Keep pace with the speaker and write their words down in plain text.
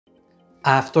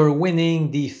After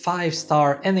winning the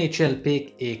 5-star NHL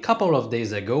pick a couple of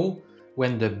days ago,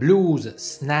 when the Blues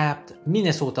snapped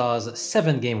Minnesota's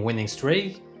 7-game winning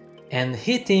streak, and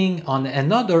hitting on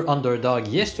another underdog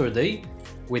yesterday,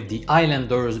 with the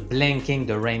Islanders blanking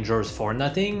the Rangers for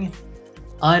nothing,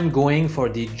 I'm going for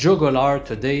the jugular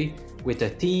today with a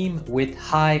team with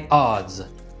high odds.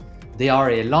 They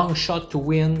are a long shot to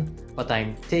win, but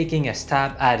I'm taking a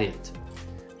stab at it.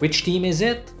 Which team is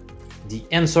it? The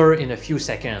answer in a few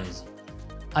seconds.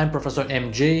 I'm Professor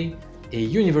MJ, a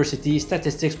university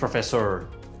statistics professor.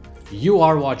 You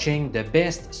are watching the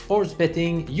best sports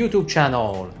betting YouTube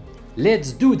channel.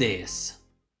 Let's do this!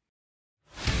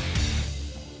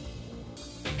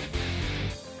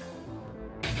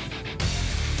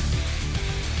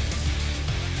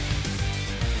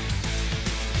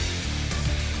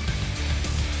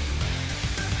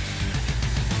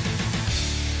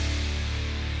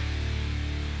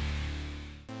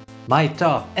 My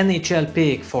top NHL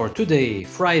pick for today,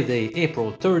 Friday,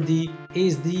 April 30,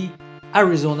 is the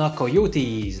Arizona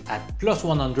Coyotes at plus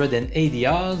 180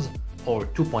 odds, or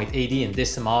 2.80 in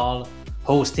decimal,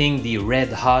 hosting the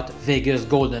red-hot Vegas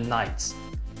Golden Knights.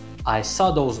 I saw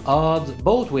those odds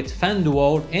both with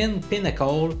FanDuel and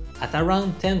Pinnacle at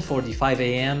around 10:45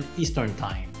 a.m. Eastern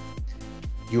Time.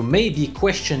 You may be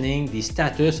questioning the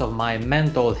status of my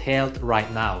mental health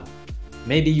right now.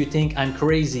 Maybe you think I'm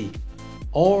crazy.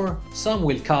 Or some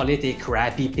will call it a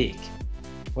crappy pick.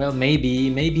 Well,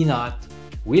 maybe not.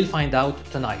 We'll find out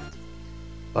tonight.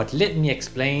 But let me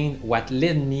explain what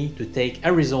led me to take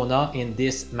Arizona in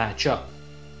this matchup.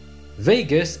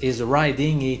 Vegas is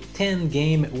riding a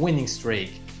 10-game winning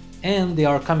streak, and they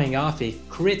are coming off a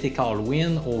critical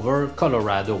win over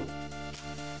Colorado.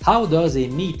 How does a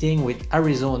meeting with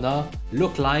Arizona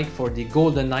look like for the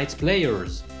Golden Knights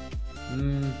players?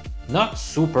 Not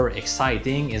super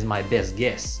exciting is my best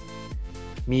guess.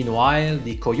 Meanwhile,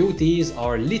 the Coyotes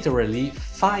are literally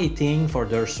fighting for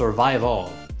their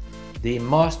survival. They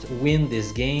must win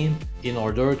this game in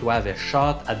order to have a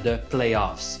shot at the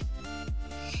playoffs.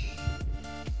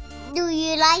 Do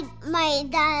you like my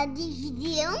daddy's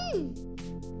video?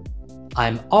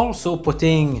 I'm also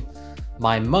putting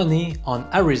my money on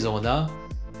Arizona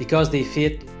because they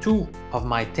fit 2 of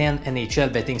my 10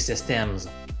 NHL betting systems.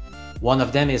 One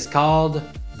of them is called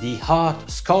the Hot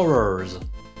Scorers.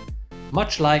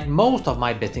 Much like most of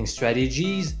my betting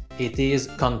strategies, it is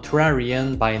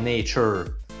contrarian by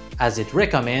nature, as it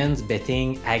recommends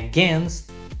betting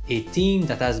against a team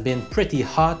that has been pretty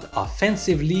hot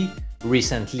offensively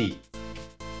recently.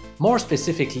 More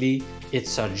specifically, it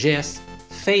suggests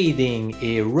fading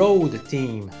a road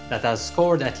team that has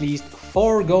scored at least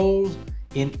 4 goals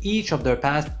in each of their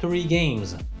past 3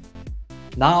 games.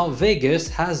 Now, Vegas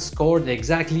has scored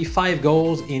exactly 5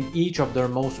 goals in each of their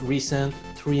most recent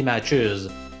 3 matches,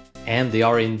 and they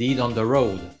are indeed on the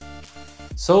road.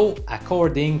 So,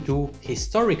 according to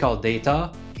historical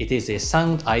data, it is a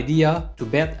sound idea to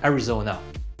bet Arizona.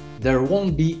 There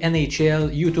won't be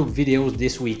NHL YouTube videos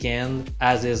this weekend,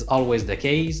 as is always the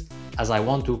case, as I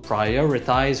want to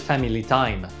prioritize family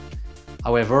time.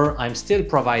 However, I'm still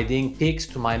providing picks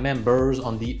to my members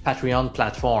on the Patreon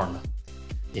platform.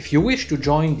 If you wish to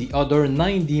join the other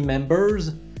 90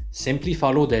 members, simply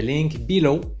follow the link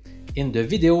below in the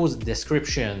video's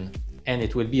description, and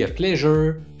it will be a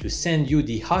pleasure to send you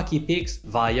the hockey picks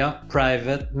via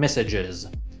private messages.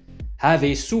 Have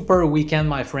a super weekend,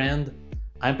 my friend.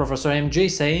 I'm Professor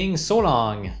MJ saying so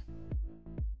long.